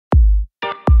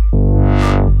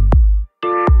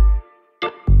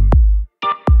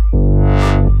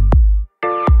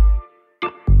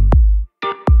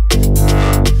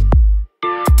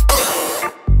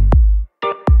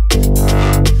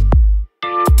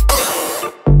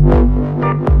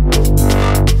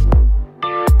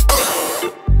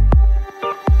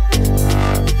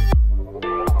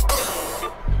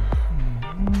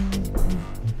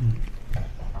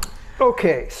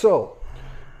Okay, so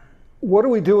what do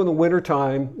we do in the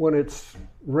wintertime when it's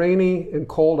rainy and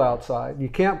cold outside? You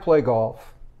can't play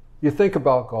golf. You think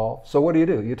about golf. So what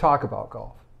do? You talk about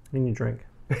golf. And you drink.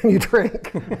 And you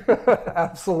drink.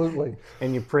 Absolutely.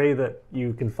 And you pray that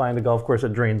you can find a golf course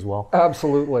that drains well.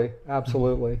 Absolutely.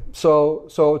 Absolutely. So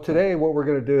today what we're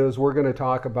going to do is we're going to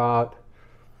talk about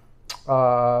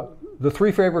the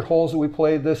 3 favorite holes that we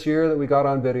played this year that we got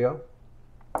on video.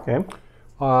 Okay.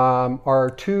 Our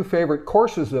 2 favorite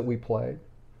courses that we played.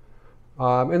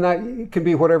 And that can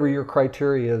be whatever your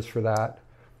criteria is for that.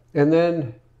 And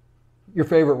then your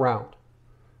favorite round.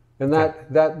 And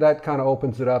that kind of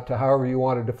opens it up to however you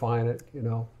want to define it, you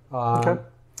know. Okay.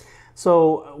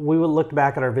 So we would look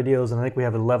back at our videos, and I think we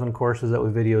have 11 courses that we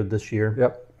videoed this year.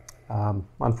 Yep.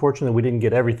 Unfortunately, we didn't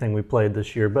get everything we played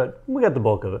this year, but we got the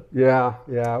bulk of it. Yeah.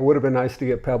 It would have been nice to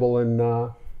get Pebble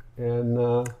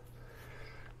and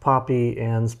Poppy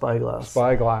and Spyglass.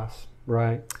 Spyglass,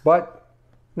 right. But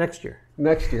next year.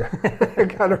 I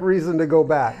got a reason to go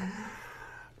back.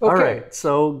 Okay. All right,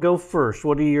 so go first.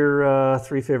 What are your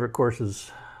 3 favorite courses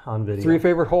on video? 3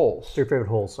 favorite holes. 3 favorite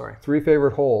holes, sorry. 3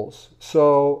 favorite holes.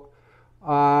 So,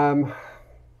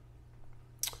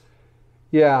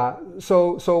 yeah,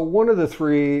 so one of the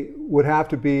 3 would have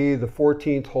to be the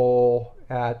 14th hole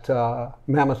at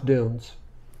Mammoth Dunes.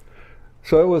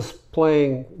 So it was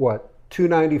playing, what,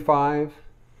 295?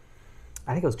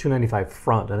 I think it was 295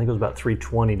 front. I think it was about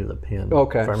 320 to the pin.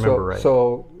 Okay, if I remember right.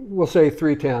 So we'll say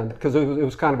 310 because it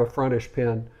was kind of a frontish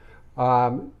pin.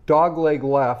 Dog leg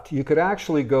left, you could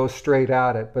actually go straight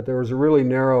at it, but there was a really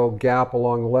narrow gap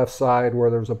along the left side where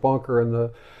there was a bunker,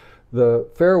 and the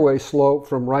fairway sloped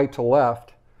from right to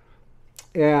left.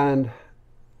 And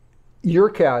your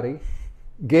caddy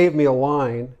gave me a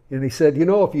line, and he said, you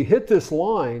know, if you hit this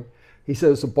line, he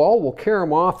says the ball will carry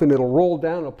him off and it'll roll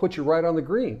down and it'll put you right on the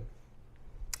green.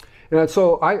 And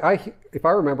so if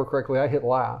I remember correctly, I hit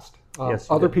last. Yes,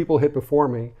 other people hit before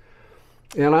me.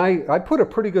 And I put a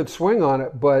pretty good swing on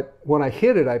it, but when I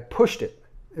hit it, I pushed it.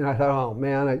 And I thought, oh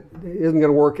man, it isn't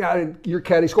going to work out. And your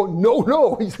caddy's going,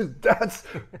 no. He says, that's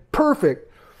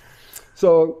perfect.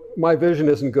 So my vision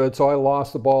isn't good, so I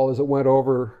lost the ball as it went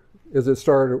over, as it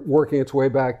started working its way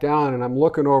back down. And I'm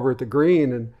looking over at the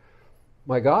green, and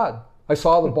my God, I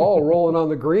saw the ball rolling on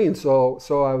the green. So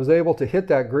I was able to hit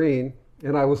that green.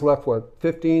 And I was left, what,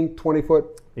 15, 20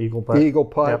 foot eagle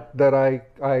putt yep. That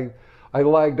I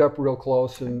lagged up real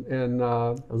close and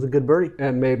it was a good birdie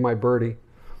and made my birdie.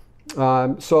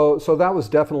 So that was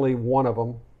definitely one of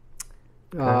them.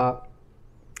 Okay.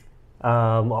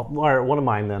 All right, one of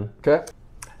mine then.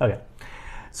 Okay.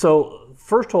 So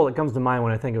first hole that comes to mind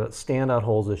when I think about standout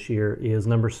holes this year is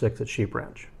number 6 at Sheep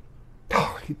Ranch.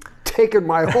 Oh, you're taking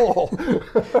my hole.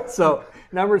 So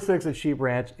number 6 at Sheep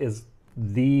Ranch is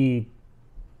the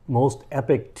most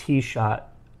epic tee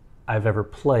shot I've ever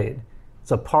played.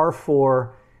 It's a par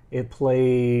 4. It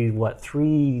played, what,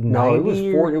 390? No,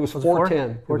 it was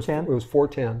 410. 410? It was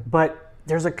 410. But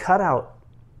there's a cutout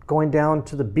going down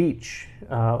to the beach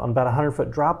on about a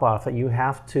 100-foot drop-off that you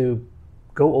have to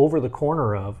go over the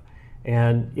corner of.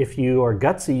 And if you are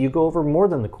gutsy, you go over more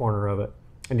than the corner of it,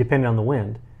 and depending on the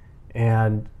wind.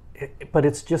 But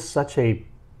it's just such a,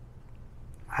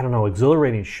 I don't know,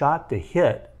 exhilarating shot to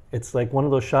hit. It's like one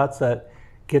of those shots that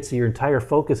gets your entire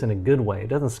focus in a good way. It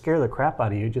doesn't scare the crap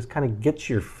out of you. It just kind of gets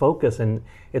your focus, and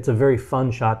it's a very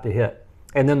fun shot to hit.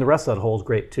 And then the rest of that hole is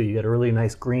great too. You got a really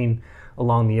nice green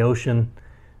along the ocean.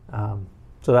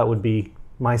 So that would be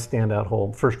my standout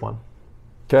hole, first one.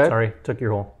 Okay. Sorry, took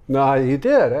your hole. No, you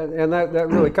did, and that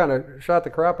really kind of shot the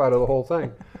crap out of the whole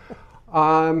thing.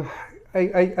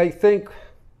 I think,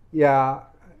 yeah.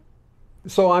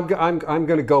 So I'm going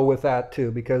to go with that too,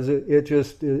 because it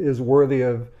just is worthy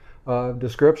of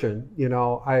description. You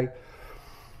know, I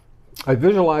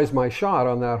visualized my shot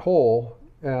on that hole.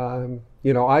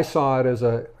 You know, I saw it as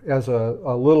a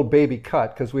little baby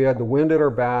cut because we had the wind at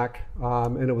our back,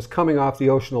 and it was coming off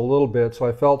the ocean a little bit, so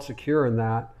I felt secure in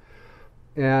that.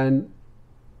 And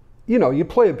you know, you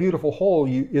play a beautiful hole,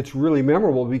 it's really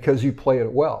memorable because you play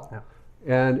it well. Yeah.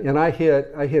 And I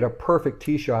hit a perfect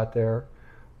tee shot there.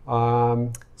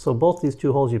 So both these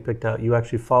 2 holes you picked out, you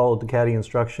actually followed the caddy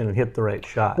instruction and hit the right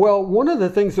shot. Well, one of the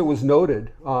things that was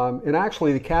noted, and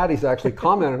actually the caddies actually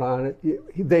commented on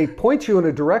it, they point you in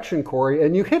a direction, Corey,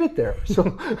 and you hit it there. So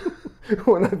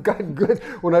when I've got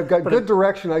good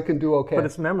direction, I can do okay. But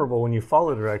it's memorable when you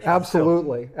follow directions.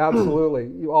 Absolutely,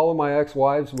 absolutely. All of my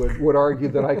ex-wives would argue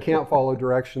that I can't follow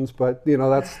directions, but you know,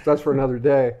 that's for another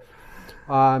day.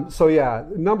 So yeah,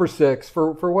 number 6,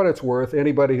 for what it's worth,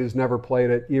 anybody who's never played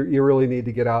it, you really need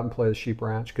to get out and play the Sheep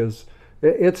Ranch, because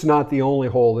It's not the only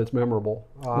hole that's memorable.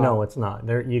 No, it's not.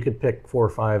 There, you could pick 4 or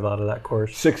 5 out of that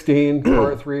course. 16,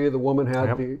 par 3, the woman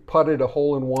had Yep. putted a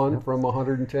hole in one from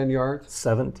 110 yards.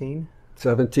 17.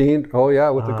 17, oh yeah,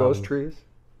 with the ghost trees.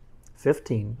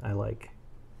 15, I like.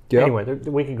 Yep. Anyway,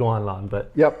 we could go on and on,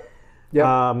 but... Yep. Yep.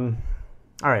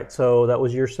 All right, so that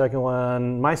was your second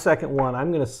one. My second one,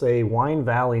 I'm going to say Wine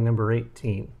Valley, number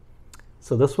 18.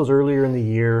 So this was earlier in the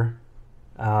year.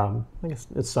 I guess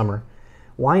it's summer.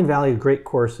 Wine Valley, a great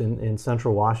course in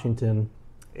central Washington.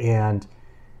 And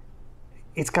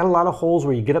it's got a lot of holes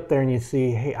where you get up there and you see,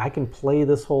 hey, I can play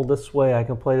this hole this way. I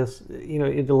can play this. You know,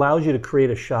 it allows you to create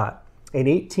a shot. At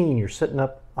 18, you're sitting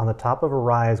up on the top of a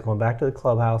rise, going back to the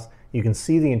clubhouse. You can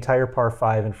see the entire par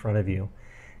 5 in front of you.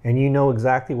 And you know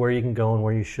exactly where you can go and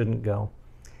where you shouldn't go.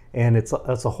 And it's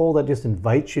a hole that just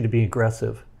invites you to be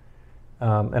aggressive.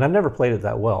 And I've never played it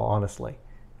that well, honestly.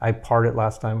 I parred it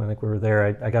last time. I think we were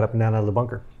there. I got up and down out of the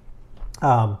bunker.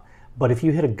 But if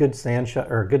you hit a good sand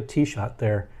shot or a good tee shot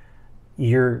there,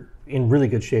 you're in really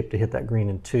good shape to hit that green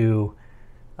in 2.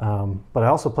 But I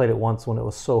also played it once when it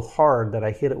was so hard that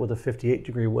I hit it with a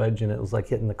 58-degree wedge and it was like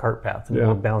hitting the cart path and it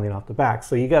went bounding off the back.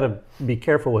 So you got to be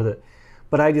careful with it.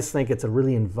 But I just think it's a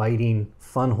really inviting,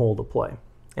 fun hole to play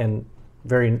and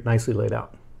very nicely laid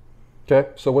out. Okay,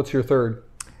 so what's your third?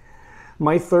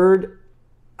 My third,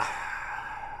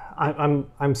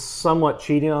 I'm somewhat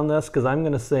cheating on this because I'm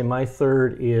going to say my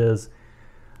third is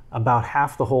about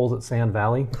half the holes at Sand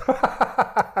Valley.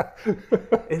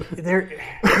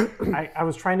 I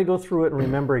was trying to go through it and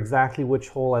remember exactly which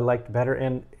hole I liked better.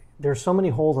 And there's so many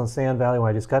holes on Sand Valley where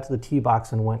I just got to the tee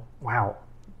box and went, wow,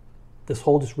 this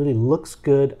hole just really looks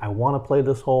good. I want to play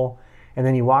this hole. And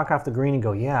then you walk off the green and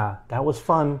go, yeah, that was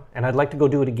fun, and I'd like to go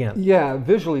do it again. Yeah,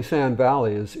 visually Sand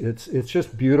Valley it's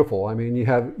just beautiful. I mean,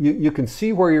 you can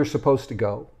see where you're supposed to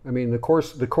go. I mean, the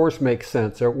course makes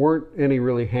sense. There weren't any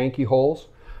really hanky holes,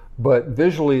 but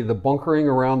visually the bunkering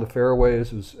around the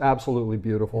fairways was absolutely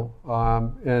beautiful.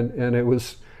 And it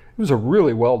was a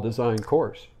really well designed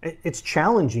course. It's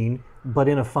challenging, but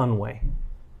in a fun way.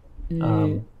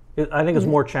 I think it's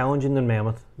more challenging than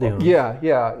Mammoth Dunes.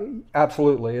 Yeah,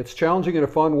 absolutely. It's challenging in a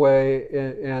fun way,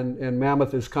 and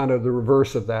Mammoth is kind of the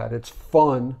reverse of that. It's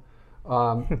fun.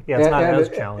 Yeah, it's not as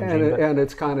challenging. And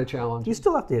it's kind of challenging. You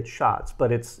still have to hit shots,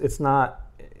 but it's not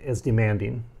as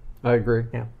demanding. I agree.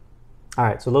 Yeah. All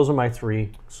right, so those are my 3.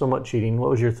 Somewhat cheating. What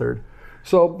was your third?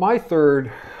 So my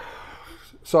third,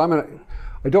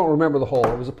 I don't remember the hole.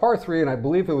 It was a par 3, and I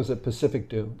believe it was at Pacific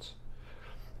Dunes.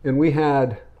 And we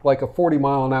had like a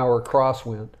 40-mile-an-hour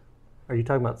crosswind. Are you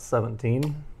talking about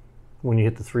 17 when you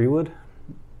hit the 3-wood?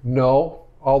 No,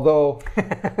 although,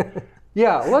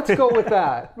 yeah, let's go with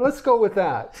that.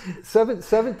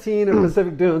 17 at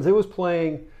Pacific Dunes. It was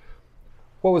playing,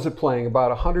 what was it playing? About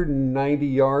 190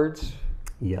 yards?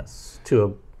 Yes, to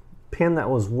a pin that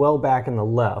was well back in the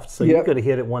left. So you could have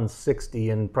hit it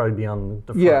 160 and probably be on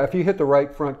the front. Yeah, if you hit the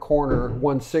right front corner,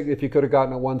 160, if you could have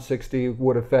gotten a 160,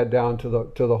 would have fed down to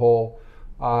the hole.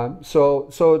 So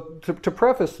to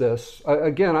preface this,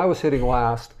 again, I was hitting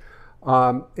last,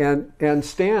 and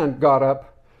Stan got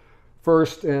up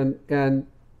first, and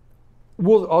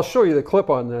I'll show you the clip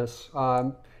on this.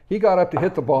 He got up to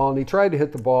hit the ball, and he tried to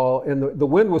hit the ball, and the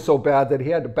wind was so bad that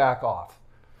he had to back off.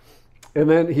 And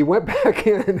then he went back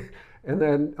in, and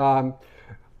then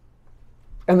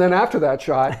after that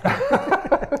shot,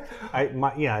 I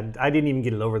didn't even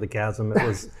get it over the chasm. It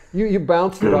was you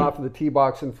bounced it off of the tee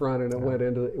box in front, and it went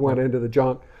into the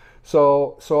junk.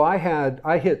 So I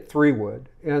hit 3-wood,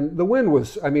 and the wind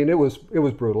was, I mean, it was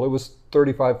brutal. It was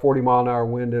 35, 40 mile an hour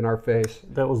wind in our face.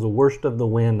 That was the worst of the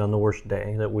wind on the worst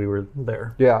day that we were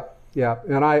there. Yeah,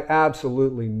 and I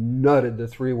absolutely nutted the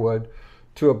 3-wood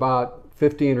to about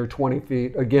 15 or 20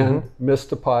 feet. Again, missed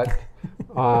the putt,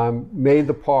 made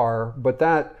the par, but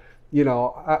that,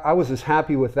 I was as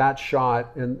happy with that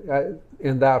shot and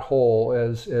in that hole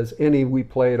as any we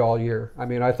played all year. I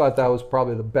mean, I thought that was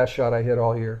probably the best shot I hit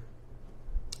all year.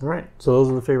 All right, so those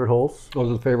are the favorite holes?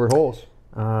 Those are the favorite holes.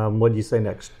 What did you say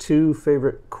next? 2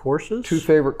 favorite courses? 2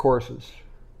 favorite courses.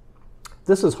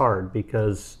 This is hard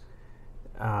because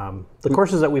the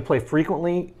courses that we play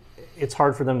frequently, it's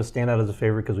hard for them to stand out as a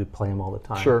favorite because we play them all the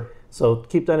time. Sure. So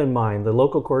keep that in mind. The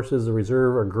local courses, the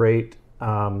Reserve, are great.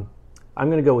 I'm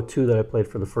going to go with 2 that I played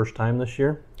for the first time this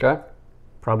year. Okay.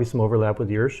 Probably some overlap with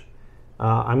yours.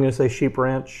 I'm going to say Sheep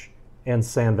Ranch and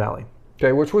Sand Valley.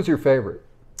 Okay, which was your favorite?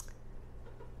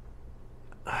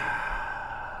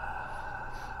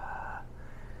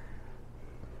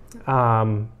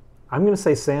 I'm going to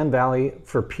say Sand Valley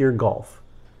for pure golf.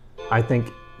 I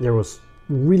think there was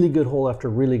really good hole after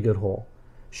really good hole.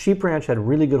 Sheep Ranch had a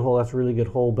really good hole after really good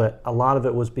hole, but a lot of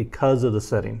it was because of the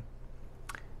setting.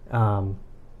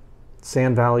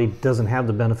 Sand Valley doesn't have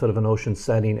the benefit of an ocean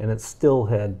setting, and it still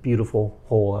had beautiful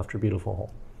hole after beautiful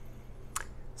hole.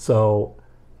 So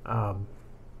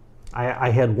I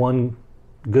had one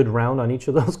good round on each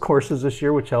of those courses this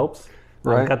year, which helps.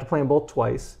 Right. I got to play them both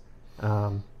twice.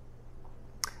 But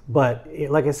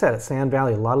like I said, at Sand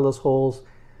Valley, a lot of those holes,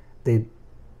 they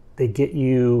get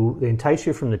you, they entice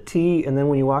you from the tee, and then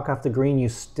when you walk off the green, you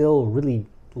still really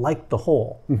like the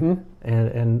hole. Mm-hmm.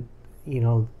 And you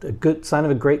know, a good sign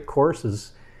of a great course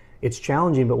is it's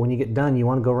challenging, but when you get done, you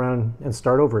want to go around and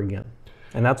start over again.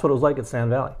 And that's what it was like at Sand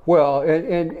Valley. Well,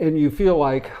 and you feel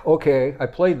like, okay, I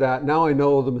played that. Now I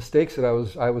know the mistakes that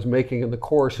I was making in the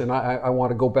course, and I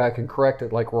want to go back and correct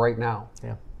it like right now.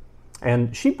 Yeah.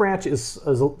 And Sheep Ranch is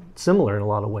similar in a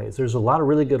lot of ways. There's a lot of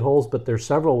really good holes, but there's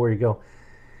several where you go,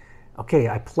 okay,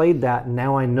 I played that, and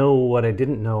now I know what I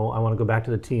didn't know. I want to go back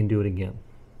to the tee and do it again.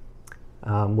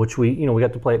 Which we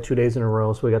got to play it 2 days in a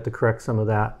row, so we got to correct some of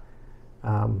that.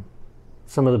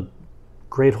 Some of the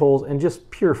great holes and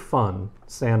just pure fun.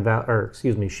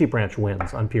 Sheep Ranch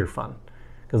wins on pure fun,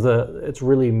 because it's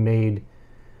really made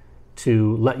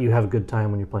to let you have a good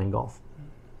time when you're playing golf.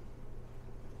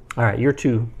 All right, your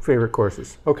two favorite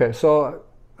courses. Okay, so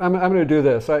I'm going to do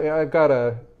this. I've got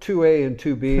a 2A and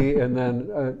 2B, and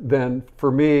then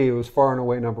for me it was far and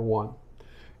away number one,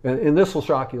 and this will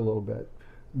shock you a little bit.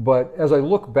 But as I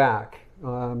look back,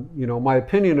 my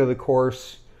opinion of the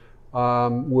course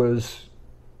was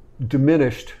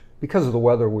diminished because of the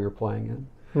weather we were playing in.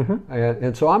 Mm-hmm.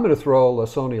 And so I'm going to throw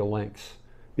Lawsonia Links,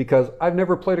 because I've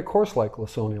never played a course like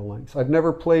Lawsonia Links. I've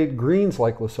never played greens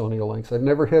like Lawsonia Links. I've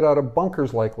never hit out of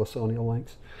bunkers like Lawsonia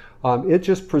Links. It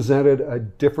just presented a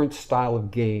different style of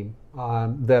game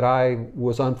that I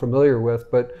was unfamiliar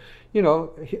with. But,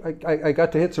 I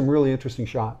got to hit some really interesting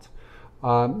shots.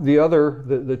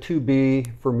 The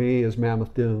 2B for me is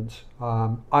Mammoth Dunes.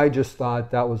 I just thought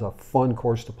that was a fun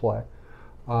course to play.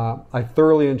 I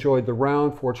thoroughly enjoyed the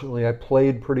round. Fortunately, I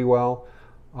played pretty well.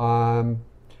 I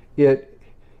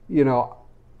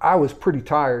was pretty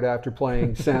tired after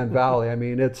playing Sand Valley. I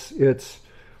mean, it's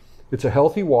a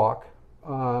healthy walk,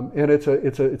 and it's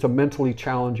a mentally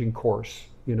challenging course.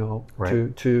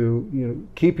 Right. to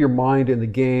keep your mind in the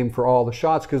game for all the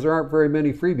shots, because there aren't very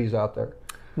many freebies out there.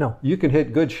 No, you can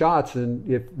hit good shots, and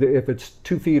if it's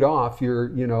 2 feet off,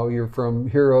 you're from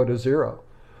hero to zero.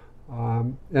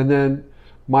 And then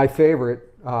my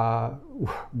favorite, by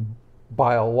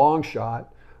a long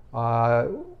shot,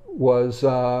 was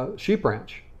Sheep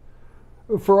Ranch,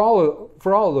 for all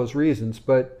of those reasons.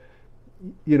 But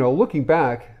looking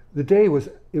back, the day was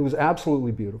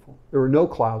absolutely beautiful. There were no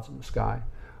clouds in the sky.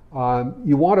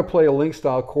 You want to play a link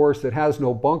style course that has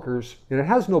no bunkers, and it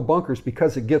has no bunkers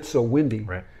because it gets so windy.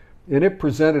 Right. And it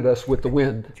presented us with the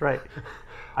wind. That's right.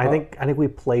 I think we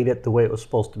played it the way it was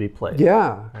supposed to be played.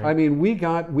 Yeah, right? I mean, we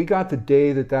got the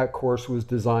day that course was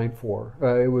designed for.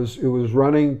 It was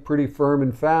running pretty firm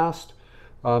and fast.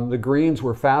 The greens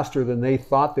were faster than they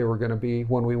thought they were going to be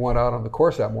when we went out on the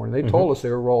course that morning. They told us they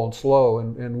were rolling slow,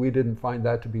 and we didn't find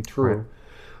that to be true.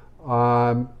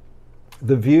 Right.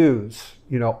 The views,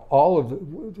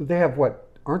 they have what?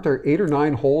 Aren't there 8 or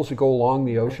 9 holes that go along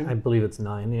the ocean? I believe it's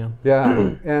 9, yeah.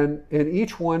 Yeah, and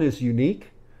each one is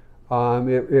unique.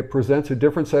 It presents a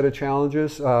different set of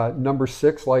challenges. Number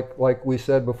 6, like we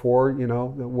said before,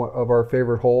 of our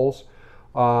favorite holes.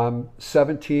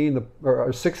 16,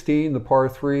 the par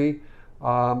 3,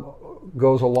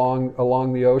 goes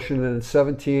along the ocean, and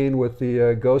 17 with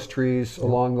the ghost trees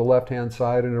along the left-hand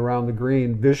side and around the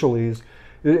green. Visually,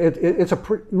 it's a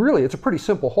pretty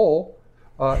simple hole,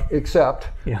 except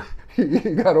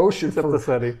you got ocean for the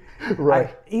setting.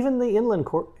 Right. Even the inland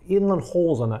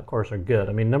holes on that course are good.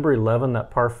 I mean, number 11, that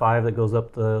par 5 that goes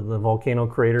up the volcano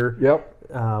crater. Yep.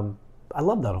 I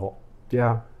love that hole.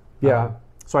 Yeah.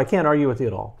 So I can't argue with you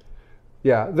at all.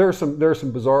 Yeah, there are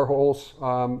some bizarre holes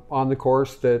on the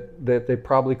course that they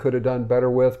probably could have done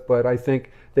better with, but I think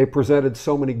they presented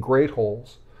so many great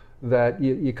holes that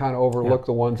you kind of overlook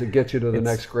the ones that get you to the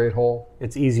next great hole.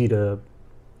 It's easy to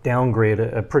downgrade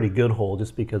a pretty good hole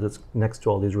just because it's next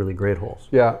to all these really great holes.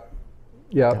 Yeah.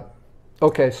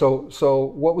 Okay, so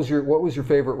what was your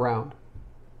favorite round?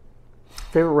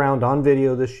 Favorite round on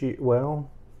video this year? Well,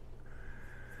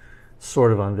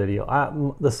 sort of on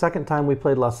video. The second time we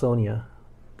played Lawsonia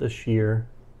this year,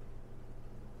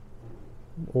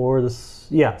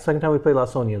 second time we played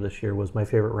Lawsonia this year was my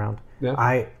favorite round. Yeah.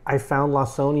 I found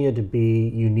Lawsonia to be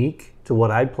unique to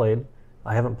what I'd played.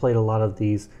 I haven't played a lot of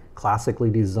these classically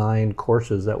designed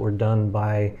courses that were done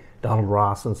by Donald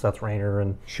Ross and Seth Rayner,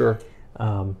 and sure.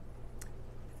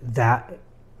 that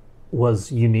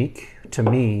was unique to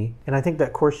me, and I think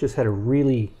that course just had a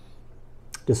really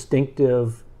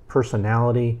distinctive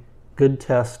personality, good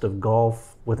test of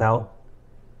golf without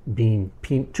being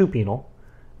too penal,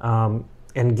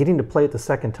 and getting to play it the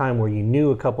second time where you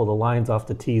knew a couple of the lines off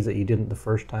the tees that you didn't the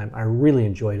first time. I really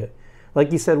enjoyed it.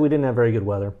 Like you said, we didn't have very good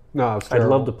weather. No, it's I'd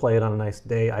terrible. love to play it on a nice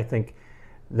day. I think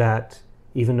that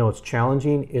even though it's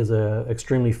challenging, is a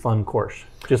extremely fun course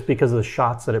just because of the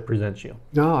shots that it presents you.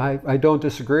 No, I don't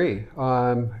disagree.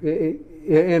 And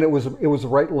it was the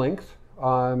right length.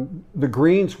 The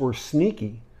greens were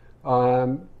sneaky.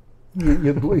 You'd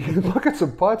look at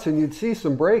some putts and you'd see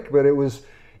some break, but it was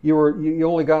you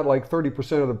only got like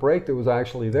 30% of the break that was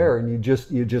actually there, and you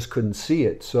just couldn't see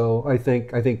it. So I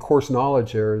think course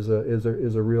knowledge there is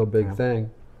a real big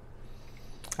thing.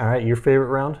 All right, your favorite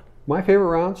round? My favorite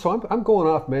round. So I'm going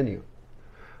off menu.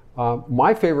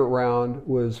 My favorite round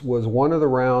was one of the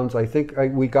rounds. I think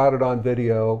we got it on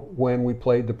video when we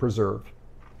played the Preserve.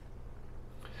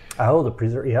 Oh, the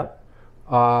Preserve. Yep.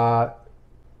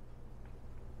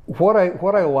 What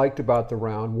I liked about the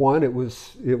round, one, it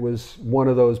was one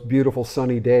of those beautiful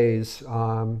sunny days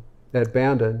at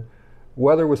Bandon.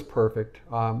 Weather was perfect.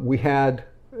 We had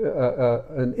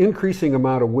an increasing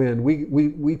amount of wind.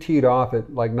 We teed off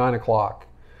at like 9 o'clock.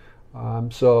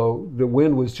 So the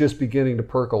wind was just beginning to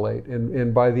percolate,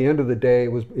 and by the end of the day,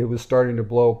 it was starting to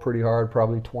blow pretty hard,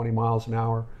 probably 20 miles an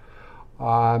hour.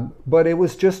 But it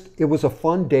was a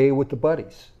fun day with the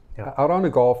buddies. Yeah. Out on a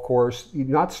golf course, you're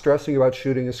not stressing about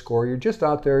shooting a score. You're just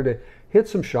out there to hit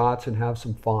some shots and have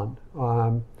some fun.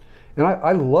 And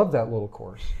I love that little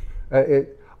course.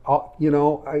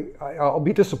 I'll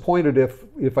be disappointed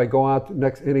if I go out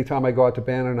anytime I go out to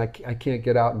Bandon and I can't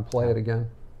get out and play it again.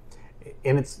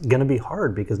 And it's going to be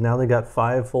hard because now they got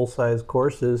 5 full-size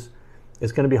courses.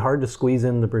 It's going to be hard to squeeze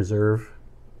in the Preserve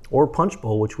or Punch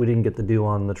Bowl, which we didn't get to do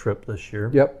on the trip this year.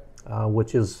 Yep.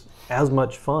 Which is as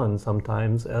much fun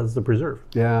sometimes as the Preserve.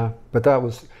 Yeah, but that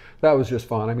was just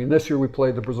fun. I mean, this year we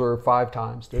played the Preserve 5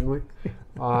 times, didn't we?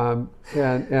 And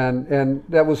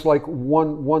that was like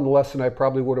one lesson I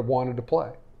probably would have wanted to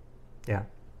play. Yeah.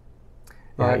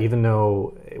 Even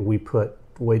though we put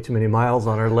way too many miles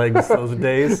on our legs those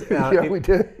days. We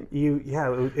did.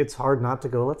 It's hard not to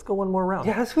go, let's go one more round.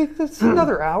 Yeah, it's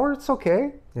another hour. It's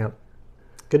okay. Yeah.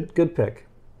 Good pick.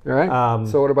 All right.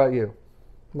 So what about you?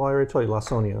 Well, I already told you,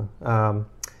 Lawsonia.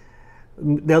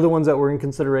 The other ones that were in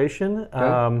consideration,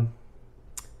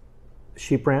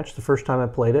 Sheep Ranch, the first time I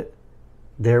played it,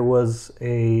 there was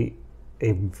a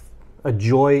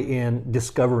joy in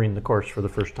discovering the course for the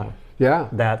first time. Yeah.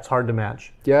 That's hard to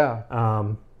match. Yeah.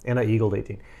 And I eagled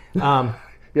 18.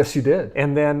 Yes, you did.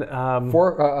 And then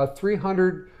for a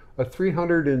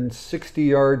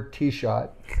 360-yard tee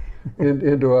shot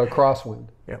into a crosswind.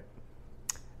 Yep.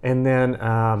 And then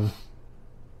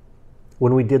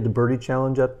when we did the birdie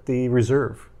challenge at the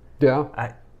Reserve,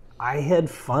 yeah, I had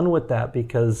fun with that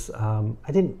because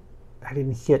I didn't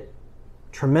hit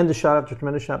tremendous shot after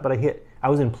tremendous shot, but I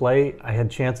was in play. I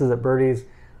had chances at birdies.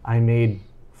 I made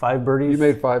 5 birdies. You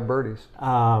made 5 birdies.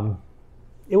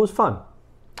 It was fun.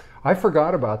 I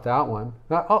forgot about that one.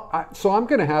 So I'm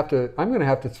going to have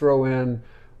to throw in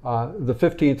the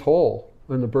 15th hole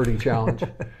in the birdie challenge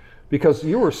because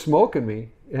you were smoking me,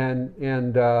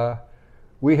 and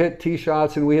we hit tee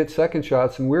shots and we hit second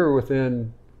shots, and we were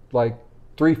within like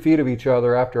 3 feet of each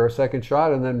other after our second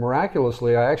shot, and then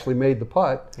miraculously I actually made the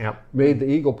putt. Yep. Made the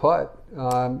eagle putt,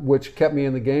 which kept me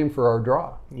in the game for our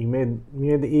draw. You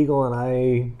made the eagle, and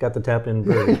I got the tap in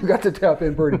birdie. You got the tap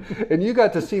in birdie, and you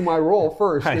got to see my roll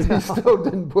first, and you still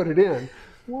didn't put it in.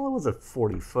 Well, it was a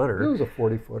 40-footer. It was a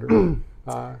 40-footer.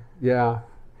 Yeah.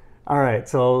 All right,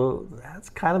 so that's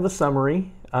kind of a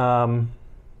summary.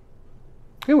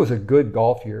 It was a good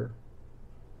golf year.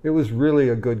 It was really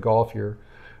a good golf year.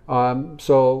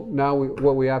 So now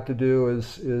what we have to do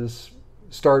is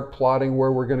start plotting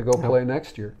where we're going to go play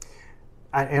next year.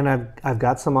 I've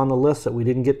got some on the list that we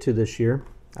didn't get to this year.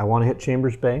 I want to hit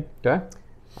Chambers Bay. Okay.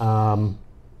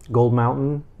 Gold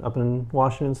Mountain up in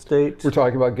Washington State. We're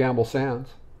talking about Gamble Sands.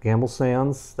 Gamble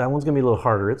Sands. That one's going to be a little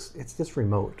harder. It's just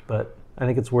remote, but I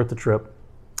think it's worth the trip.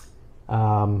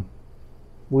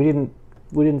 We didn't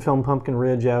film Pumpkin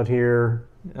Ridge out here.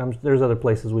 There's other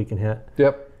places we can hit.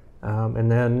 Yep. And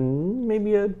then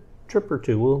maybe a trip or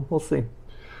two. We'll see.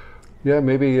 Yeah,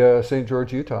 maybe St.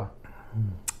 George, Utah.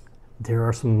 There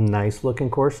are some nice looking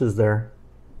courses there.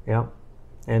 Yeah.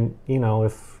 And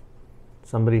if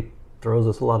somebody throws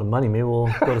us a lot of money, maybe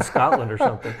we'll go to Scotland or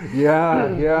something.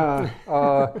 Yeah.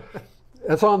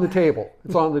 It's on the table.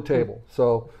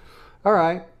 So, all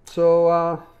right.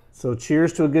 So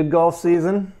cheers to a good golf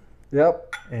season.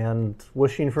 Yep. And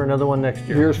wishing for another one next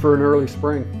year. Here's for an early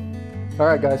spring. All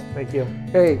right, guys. Thank you.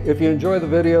 Hey, if you enjoy the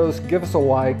videos, give us a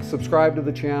like, subscribe to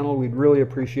the channel. We'd really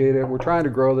appreciate it. We're trying to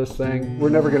grow this thing. We're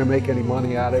never going to make any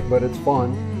money at it, but it's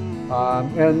fun.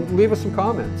 And leave us some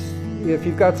comments. If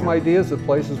you've got some ideas of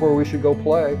places where we should go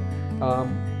play,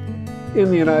 in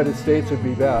the United States would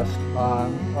be best.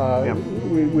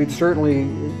 We'd certainly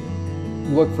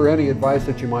look for any advice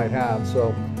that you might have.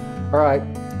 So, all right.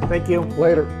 Thank you.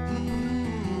 Later.